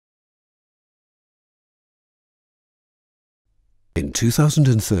In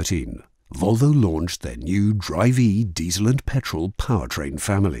 2013, Volvo launched their new Drive-E diesel and petrol powertrain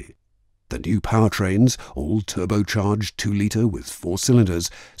family. The new powertrains, all turbocharged 2-litre with 4 cylinders,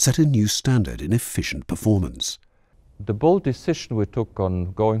 set a new standard in efficient performance. The bold decision we took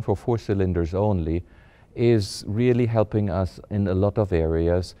on going for 4 cylinders only is really helping us in a lot of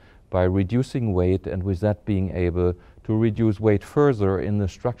areas by reducing weight, and with that being able to reduce weight further in the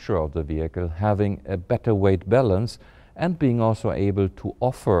structure of the vehicle, having a better weight balance, and being also able to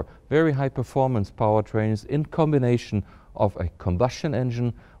offer very high performance powertrains in combination of a combustion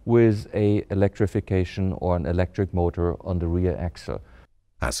engine with a electrification or an electric motor on the rear axle.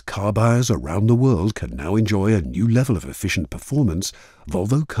 As car buyers around the world can now enjoy a new level of efficient performance,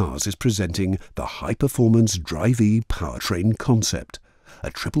 Volvo Cars is presenting the high-performance Drive-E powertrain concept,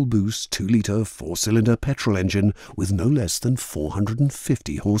 a triple-boost 2-litre 4-cylinder petrol engine with no less than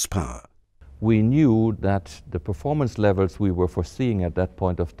 450 horsepower. We knew that the performance levels we were foreseeing at that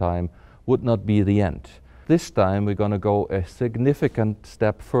point of time would not be the end. This time we're going to go a significant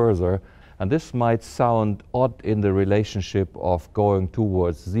step further, and this might sound odd in the relationship of going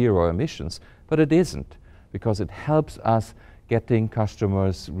towards zero emissions, but it isn't, because it helps us getting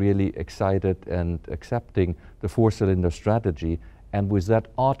customers really excited and accepting the 4-cylinder strategy, and with that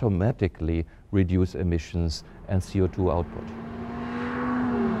automatically reduce emissions and CO2 output.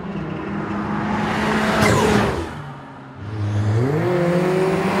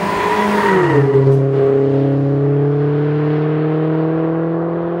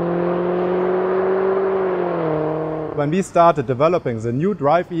 When we started developing the new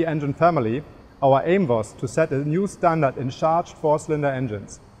Drive-E engine family, our aim was to set a new standard in charged 4-cylinder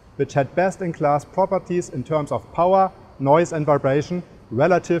engines, which had best-in-class properties in terms of power, noise and vibration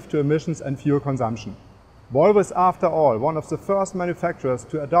relative to emissions and fuel consumption. Volvo is, after all, one of the first manufacturers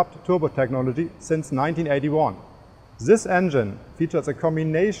to adopt turbo technology since 1981. This engine features a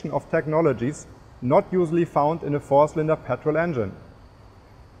combination of technologies not usually found in a 4-cylinder petrol engine.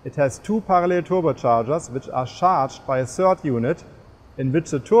 It has 2 parallel turbochargers which are charged by a third unit in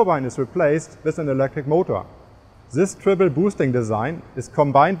which the turbine is replaced with an electric motor. This triple boosting design is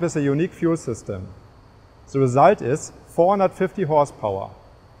combined with a unique fuel system. The result is 450 horsepower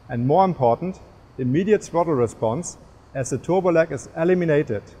and, more important, immediate throttle response as the turbo lag is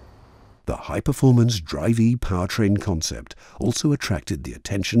eliminated. The high-performance Drive-E powertrain concept also attracted the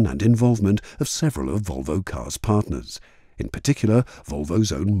attention and involvement of several of Volvo Cars' partners. In particular,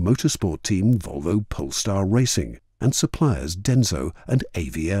 Volvo's own motorsport team, Volvo Polestar Racing, and suppliers Denso and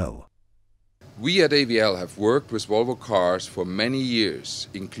AVL. We at AVL have worked with Volvo Cars for many years,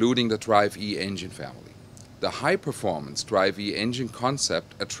 including the Drive-E engine family. The high-performance Drive-E engine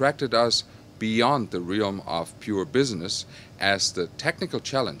concept attracted us beyond the realm of pure business, as the technical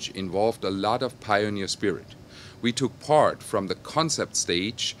challenge involved a lot of pioneer spirit. We took part from the concept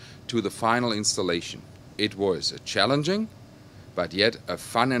stage to the final installation. It was a challenging, but yet a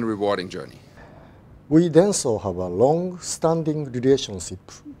fun and rewarding journey. We DENSO have a long-standing relationship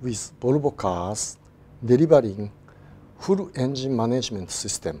with Volvo Cars, delivering full engine management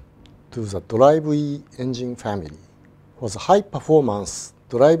system to the Drive-E engine family. For the high-performance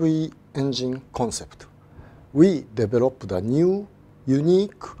Drive-E engine concept, we developed a new,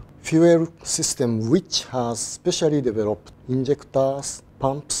 unique fuel system which has specially developed injectors,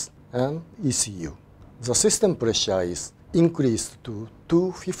 pumps, and ECU. The system pressure is increased to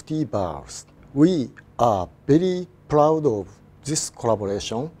 250 bars. We are very proud of this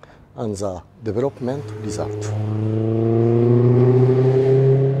collaboration and the development result.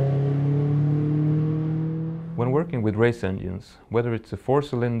 When working with race engines, whether it's a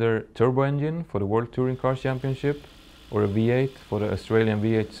 4-cylinder turbo engine for the World Touring Car Championship or a V8 for the Australian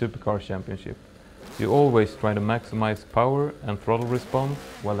V8 Supercar Championship, you always try to maximize power and throttle response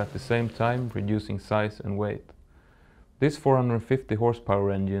while at the same time reducing size and weight. This 450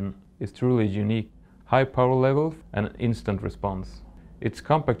 horsepower engine is truly unique, high power level and instant response. Its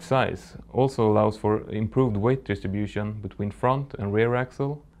compact size also allows for improved weight distribution between front and rear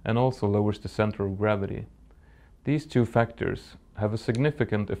axle, and also lowers the center of gravity. These two factors have a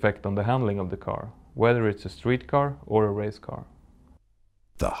significant effect on the handling of the car, whether it's a street car or a race car.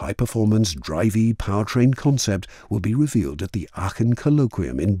 The high-performance Drive-E powertrain concept will be revealed at the Aachen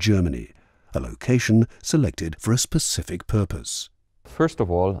Colloquium in Germany, a location selected for a specific purpose. First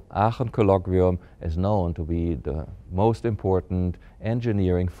of all, Aachen Colloquium is known to be the most important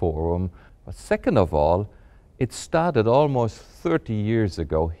engineering forum. But second of all, it started almost 30 years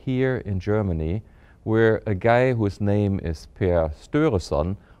ago here in Germany, where a guy whose name is Per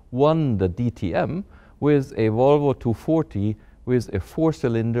Störesson won the DTM with a Volvo 240 with a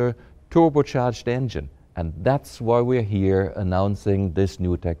 4-cylinder turbocharged engine. And that's why we're here announcing this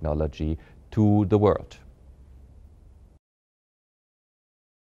new technology to the world.